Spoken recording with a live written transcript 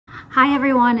Hi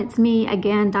everyone, it's me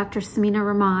again, Dr. Samina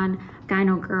Rahman,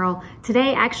 Gynogirl.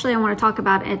 Today, actually, I want to talk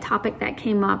about a topic that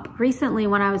came up recently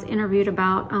when I was interviewed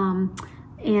about,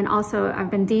 and also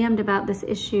I've been DM'd about this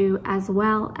issue as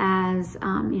well as,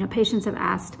 patients have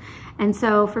asked. And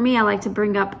so for me, I like to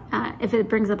bring up, if it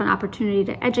brings up an opportunity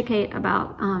to educate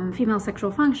about female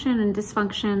sexual function and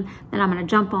dysfunction, then I'm going to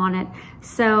jump on it.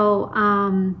 So,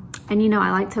 I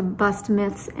like to bust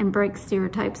myths and break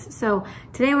stereotypes. So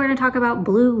today we're going to talk about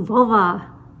blue vulva.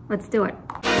 Let's do it.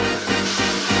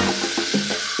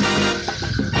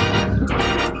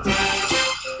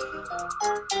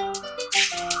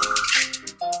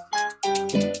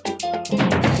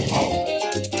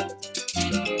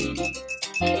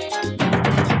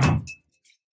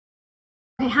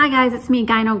 Hi guys, it's me,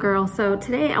 Gynogirl. So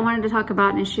today I wanted to talk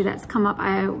about an issue that's come up.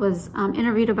 I was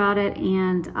interviewed about it,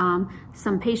 and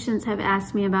some patients have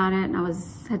asked me about it, and I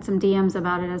had some DMs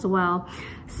about it as well.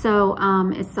 So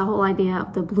it's the whole idea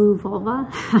of the blue vulva,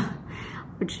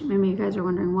 which maybe you guys are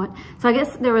wondering what. So I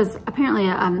guess there was apparently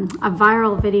a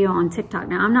viral video on TikTok.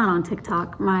 Now I'm not on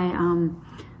TikTok.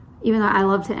 Even though I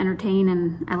love to entertain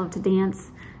and I love to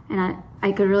dance, and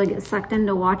I could really get sucked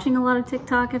into watching a lot of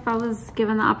TikTok if I was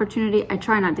given the opportunity. I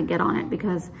try not to get on it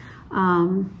because,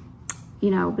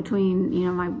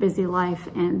 between, my busy life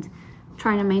and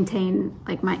trying to maintain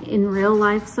like my in real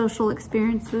life social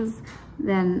experiences,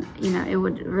 then, it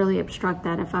would really obstruct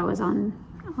that if I was on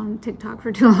TikTok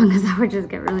for too long, because I would just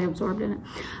get really absorbed in it.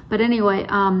 But anyway,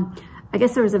 I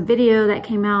guess there was a video that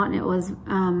came out, and it was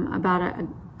about a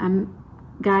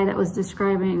guy that was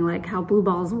describing like how blue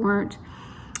balls weren't,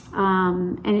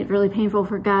 and it's really painful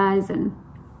for guys, and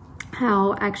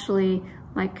how actually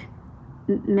like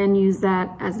men use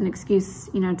that as an excuse,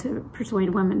 to persuade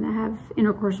women to have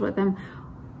intercourse with them,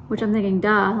 which I'm thinking,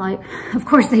 duh, like, of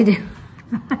course they do.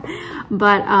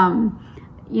 But, and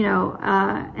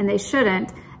they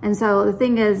shouldn't. And so the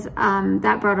thing is,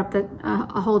 that brought up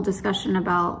a whole discussion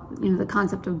about, the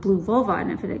concept of blue vulva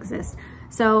and if it exists.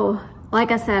 So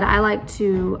like I said, I like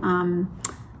to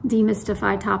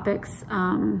demystify topics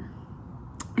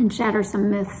and shatter some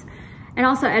myths, and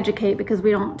also educate, because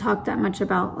we don't talk that much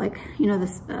about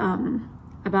this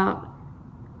about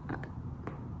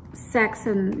sex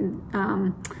and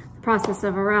the process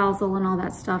of arousal and all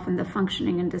that stuff, and the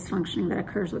functioning and dysfunctioning that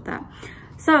occurs with that.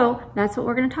 So that's what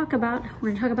we're going to talk about. We're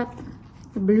going to talk about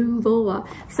the blue vulva.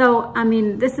 So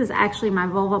this is actually my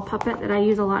vulva puppet that I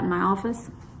use a lot in my office.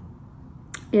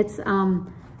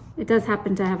 It does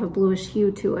happen to have a bluish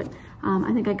hue to it.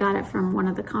 I think I got it from one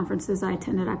of the conferences I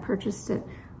attended. I purchased it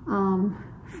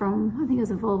from, I think it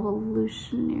was a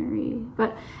Vulvolutionary.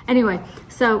 But anyway,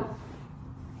 so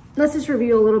let's just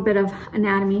review a little bit of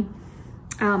anatomy,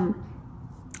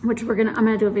 which I'm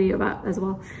gonna do a video about as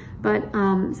well. But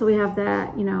so we have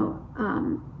the,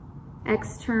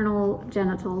 external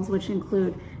genitals, which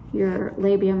include your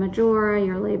labia majora,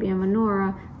 your labia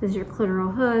minora. This is your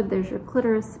clitoral hood. There's your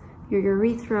clitoris, your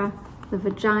urethra, the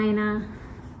vagina.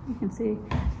 You can see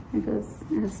it goes,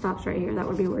 and it stops right here. That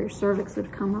would be where your cervix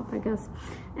would come up, I guess.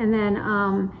 And then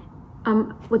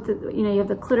with the, you have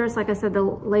the clitoris, like I said, the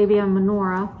labia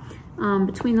minora.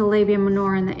 Between the labia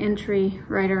minora and the entry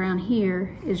right around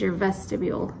here is your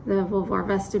vestibule, the vulvar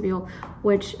vestibule,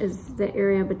 which is the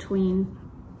area between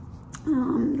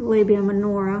labia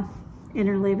minora,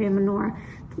 inner labia minora,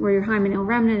 where your hymeneal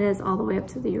remnant is, all the way up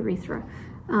to the urethra.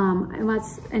 And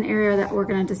that's an area that we're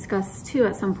going to discuss too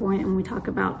at some point when we talk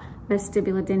about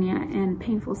vestibulodynia and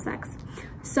painful sex.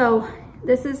 So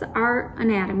this is our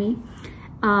anatomy.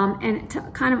 And to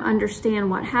kind of understand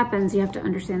what happens, you have to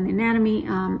understand the anatomy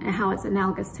and how it's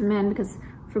analogous to men, because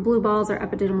for blue balls or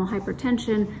epididymal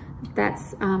hypertension,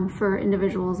 that's for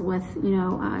individuals with,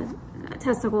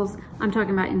 testicles. I'm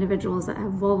talking about individuals that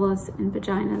have vulvas and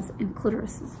vaginas and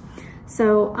clitorises.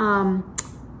 So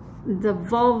the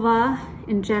vulva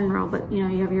in general, but you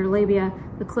have your labia,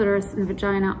 the clitoris, and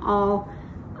vagina all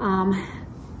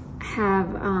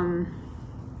have,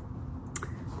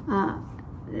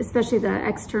 especially the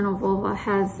external vulva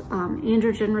has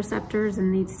androgen receptors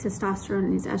and needs testosterone,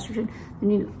 needs estrogen,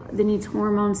 it needs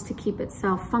hormones to keep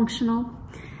itself functional.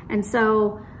 And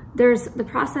so there's the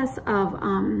process of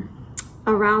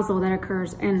arousal that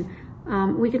occurs, and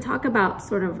we could talk about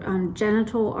sort of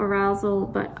genital arousal,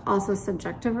 but also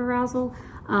subjective arousal.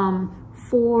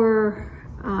 For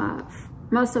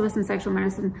most of us in sexual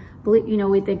medicine,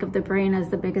 we think of the brain as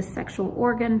the biggest sexual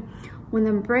organ. When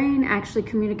the brain actually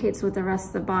communicates with the rest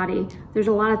of the body, there's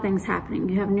a lot of things happening.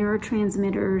 You have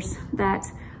neurotransmitters that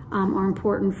are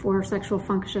important for sexual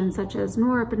function, such as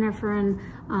norepinephrine.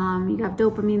 You have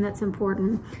dopamine that's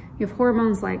important. You have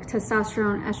hormones like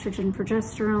testosterone, estrogen,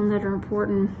 progesterone that are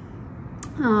important.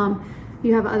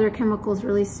 You have other chemicals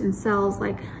released in cells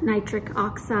like nitric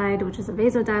oxide, which is a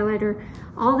vasodilator.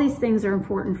 All these things are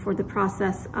important for the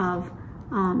process of,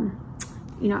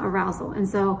 arousal. And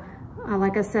so,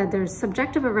 like I said, there's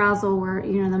subjective arousal where,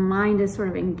 the mind is sort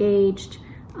of engaged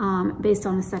based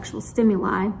on the sexual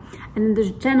stimuli. And then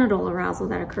there's genital arousal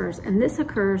that occurs. And this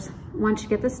occurs once you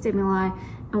get the stimuli.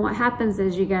 And what happens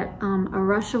is you get a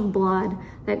rush of blood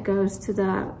that goes to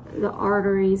the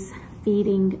arteries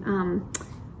feeding,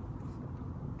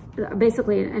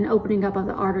 basically an opening up of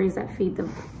the arteries that feed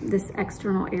this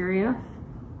external area.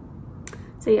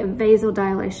 So you have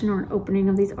vasodilation, or an opening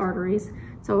of these arteries.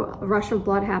 So a rush of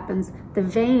blood happens. The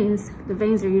veins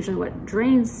are usually what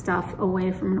drains stuff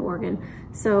away from an organ.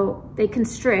 So they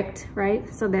constrict,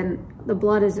 right? So then the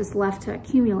blood is just left to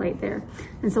accumulate there.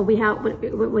 And so we have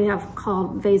what we have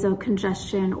called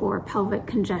vasocongestion or pelvic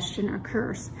congestion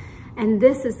occurs. And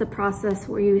this is the process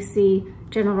where you see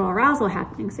genital arousal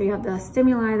happening. So you have the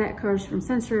stimuli that occurs from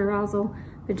sensory arousal,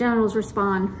 the genitals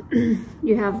respond,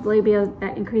 you have labia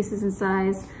that increases in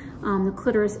size, the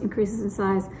clitoris increases in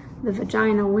size, the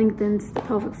vagina lengthens, the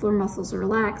pelvic floor muscles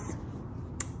relax.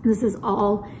 This is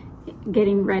all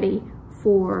getting ready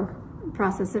for the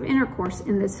process of intercourse.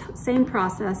 In this same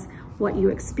process, what you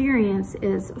experience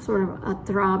is sort of a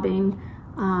throbbing,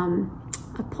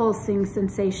 a pulsing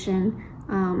sensation.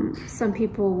 Some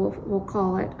people will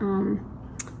call it, an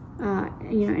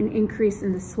increase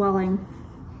in the swelling.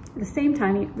 At the same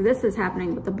time, this is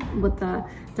happening with the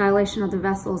dilation of the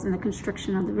vessels and the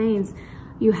constriction of the veins.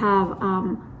 You have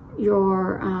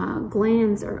your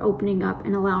glands are opening up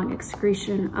and allowing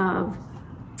excretion of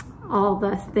all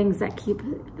the things that keep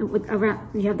around.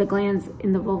 You have the glands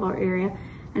in the vulvar area,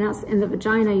 and else in the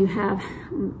vagina you have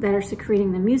that are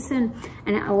secreting the mucin,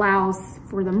 and it allows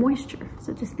for the moisture.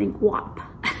 So just think WAP,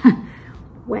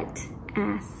 wet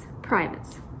ass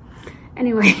privates.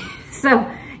 Anyway, so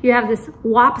you have this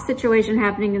WAP situation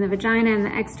happening in the vagina, and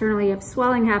externally you have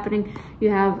swelling happening.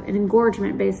 You have an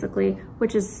engorgement basically,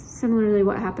 which is similarly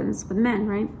what happens with men,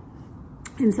 right?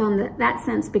 And so in that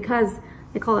sense, because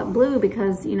they call it blue,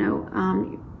 because,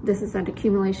 this is an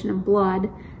accumulation of blood.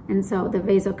 And so the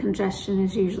vasocongestion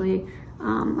is usually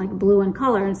like blue in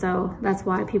color. And so that's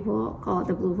why people call it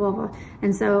the blue vulva.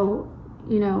 And so,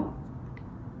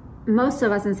 most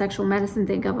of us in sexual medicine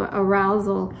think of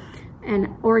arousal and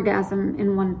orgasm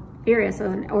in one area. So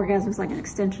an orgasm is like an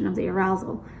extension of the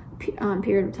arousal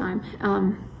period of time.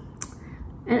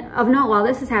 And of note, while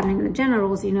this is happening in the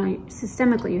genitals,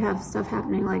 systemically you have stuff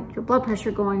happening like your blood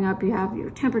pressure going up, you have your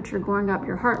temperature going up,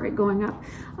 your heart rate going up.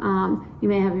 You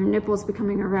may have your nipples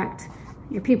becoming erect,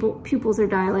 your pupils are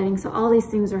dilating. So all these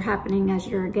things are happening as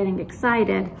you're getting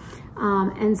excited.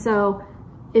 And so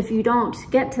if you don't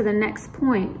get to the next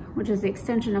point, which is the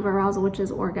extension of arousal, which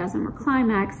is orgasm or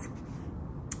climax,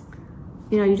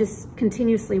 you just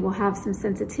continuously will have some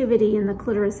sensitivity in the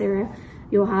clitoris area.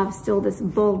 You'll have still this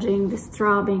bulging, this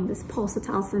throbbing, this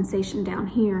pulsatile sensation down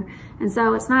here. And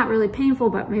so it's not really painful,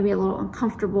 but maybe a little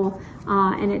uncomfortable,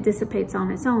 and it dissipates on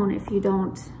its own if you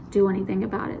don't do anything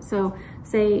about it. So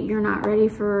say you're not ready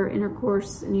for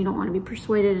intercourse and you don't want to be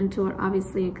persuaded into it,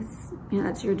 obviously, because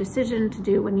that's your decision to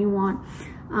do when you want.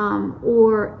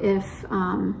 Or if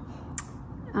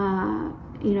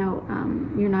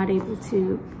you're not able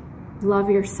to love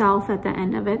yourself at the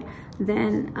end of it,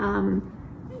 then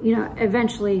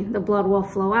eventually the blood will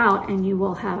flow out and you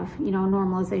will have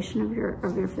normalization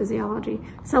of your physiology.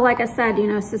 So like I said,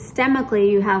 systemically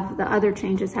you have the other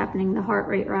changes happening: the heart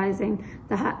rate rising,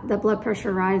 the blood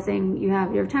pressure rising, you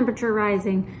have your temperature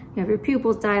rising, you have your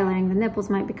pupils dilating, the nipples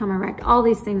might become erect. All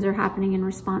these things are happening in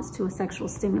response to a sexual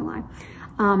stimuli.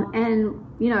 And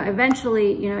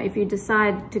eventually, if you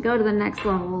decide to go to the next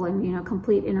level and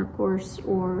complete intercourse,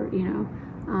 or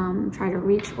try to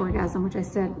reach orgasm, which I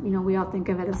said, we all think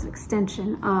of it as an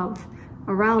extension of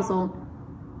arousal,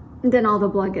 then all the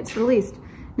blood gets released.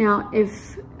 Now,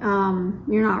 if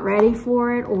you're not ready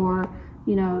for it, or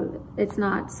it's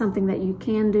not something that you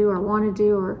can do or want to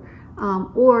do,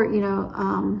 or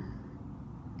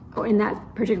in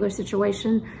that particular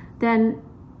situation, then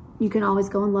you can always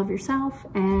go and love yourself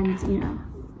and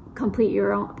complete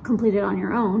it on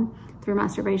your own through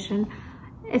masturbation.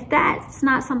 If that's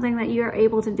not something that you're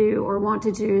able to do or want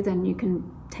to do, then you can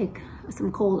take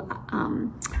some cold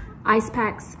ice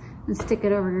packs and stick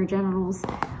it over your genitals.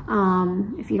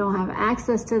 If you don't have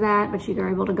access to that, but you are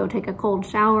able to go take a cold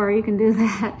shower, you can do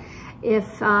that.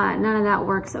 If none of that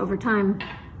works over time,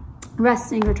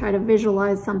 resting or try to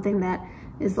visualize something that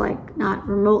is like not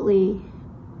remotely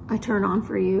a turn on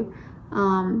for you.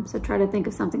 So try to think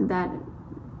of something that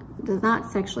does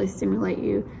not sexually stimulate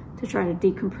you, to try to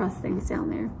decompress things down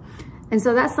there. And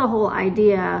so that's the whole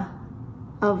idea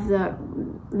of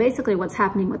basically what's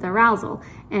happening with arousal.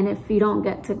 And if you don't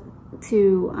get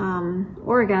to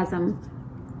orgasm,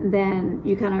 then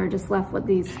you kind of are just left with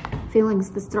these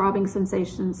feelings, this throbbing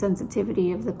sensation,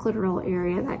 sensitivity of the clitoral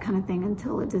area, that kind of thing,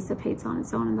 until it dissipates on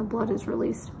its own and the blood is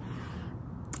released.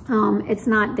 It's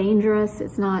not dangerous.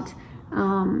 It's not,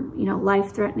 you know,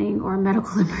 life-threatening or a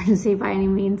medical emergency by any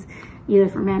means, either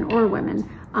for men or women.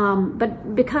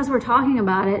 But because we're talking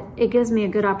about it, it gives me a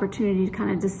good opportunity to kind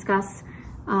of discuss,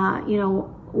 you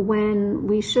know, when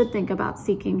we should think about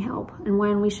seeking help and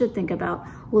when we should think about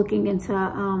looking into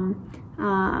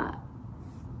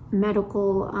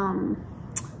medical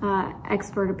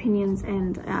expert opinions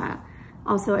and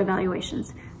also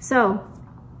evaluations. So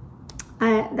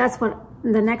that's what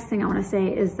the next thing I want to say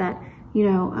is that, you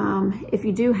know, if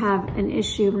you do have an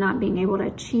issue of not being able to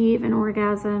achieve an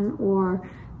orgasm or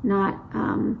not,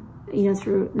 you know,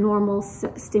 through normal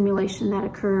stimulation that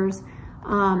occurs,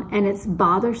 and it's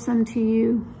bothersome to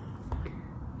you,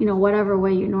 you know, whatever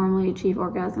way you normally achieve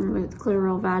orgasm, with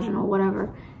clitoral, vaginal,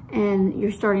 whatever, and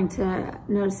you're starting to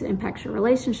notice it impacts your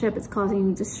relationship, it's causing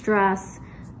you distress,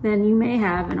 then you may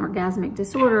have an orgasmic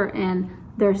disorder, and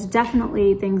there's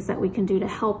definitely things that we can do to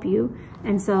help you.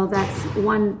 And so that's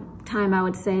one time I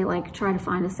would say, like, try to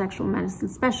find a sexual medicine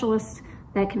specialist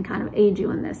that can kind of aid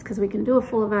you in this, because we can do a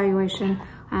full evaluation.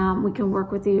 We can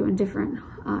work with you in different,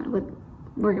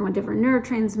 working with different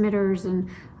neurotransmitters and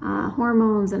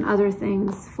hormones and other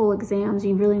things, full exams.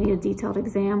 You really need a detailed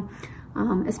exam,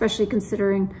 especially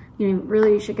considering, you know,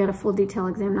 really you should get a full detailed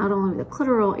exam, not only the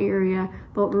clitoral area,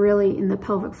 but really in the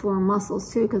pelvic floor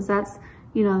muscles too, because that's,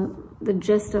 you know, the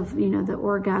gist of, you know, the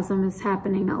orgasm is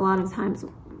happening a lot of times,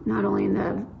 not only in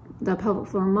the pelvic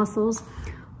floor muscles.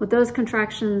 With those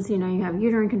contractions, you know, you have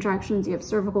uterine contractions, you have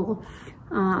cervical,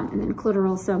 and then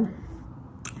clitoral. So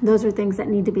those are things that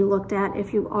need to be looked at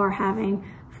if you are having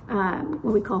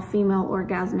what we call female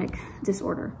orgasmic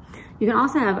disorder. You can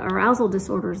also have arousal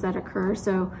disorders that occur.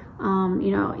 So,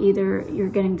 you know, either you're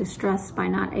getting distressed by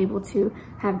not able to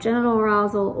have genital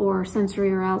arousal or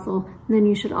sensory arousal, then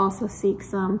you should also seek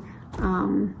some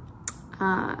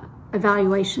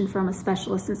evaluation from a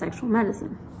specialist in sexual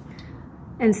medicine.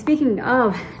 And speaking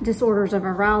of disorders of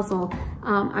arousal,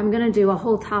 I'm going to do a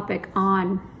whole topic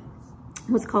on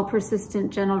what's called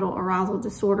persistent genital arousal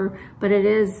disorder, but it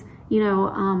is, you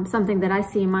know, something that I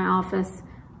see in my office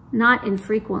not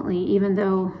infrequently, even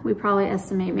though we probably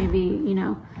estimate maybe, you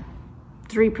know,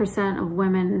 3% of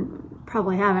women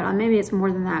probably have it. Maybe it's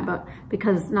more than that, but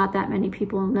because not that many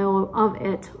people know of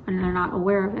it and they're not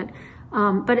aware of it.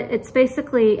 But it's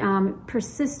basically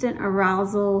persistent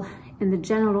arousal in the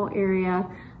genital area,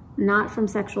 not from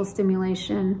sexual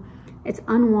stimulation. It's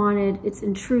unwanted, it's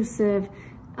intrusive,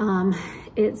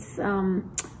 it's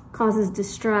causes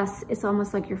distress. It's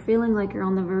almost like you're feeling like you're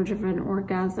on the verge of an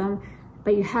orgasm,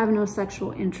 but you have no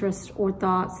sexual interest or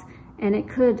thoughts. And it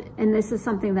could, and this is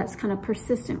something that's kind of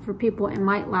persistent for people. It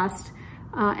might last,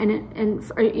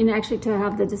 and actually to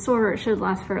have the disorder, it should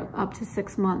last for up to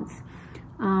 6 months.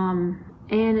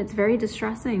 And it's very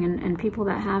distressing, and people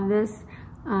that have this,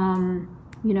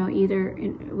 you know, either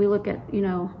we look at, you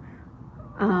know,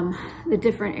 the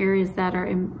different areas that are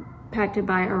impacted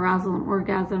by arousal and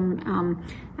orgasm.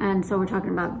 And so we're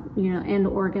talking about, you know, end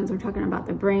organs, we're talking about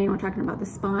the brain, we're talking about the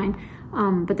spine.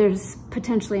 But there's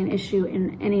potentially an issue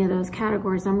in any of those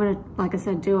categories. I'm going to, like I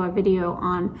said, do a video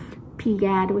on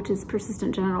PGAD, which is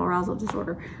persistent genital arousal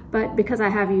disorder. But because I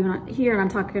have you here and I'm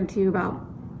talking to you about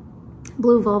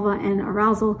blue vulva and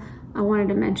arousal, I wanted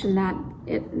to mention that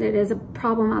it is a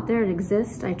problem out there. It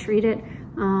exists. I treat it.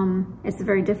 It's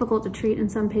very difficult to treat in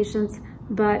some patients,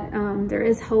 but there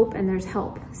is hope and there's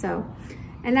help. So,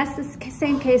 and that's the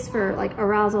same case for like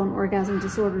arousal and orgasm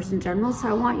disorders in general. So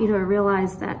I want you to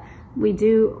realize that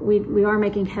we are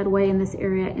making headway in this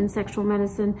area in sexual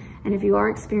medicine. And if you are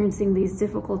experiencing these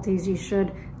difficulties, you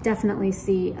should definitely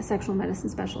see a sexual medicine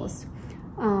specialist.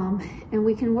 And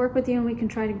we can work with you and we can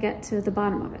try to get to the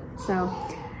bottom of it. So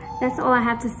that's all I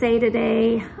have to say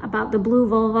today about the blue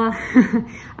vulva.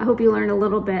 I hope you learned a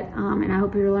little bit, and I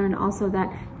hope you learned also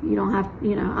that you don't have,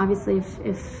 you know, obviously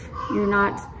if you're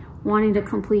not wanting to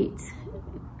complete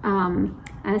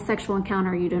a sexual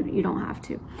encounter, you don't have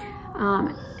to.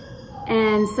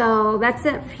 And so that's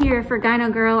it here for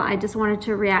Gynogirl. I just wanted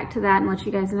to react to that and let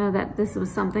you guys know that this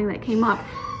was something that came up.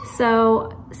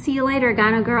 So see you later,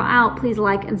 Gynogirl out. Please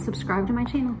like and subscribe to my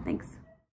channel. Thanks.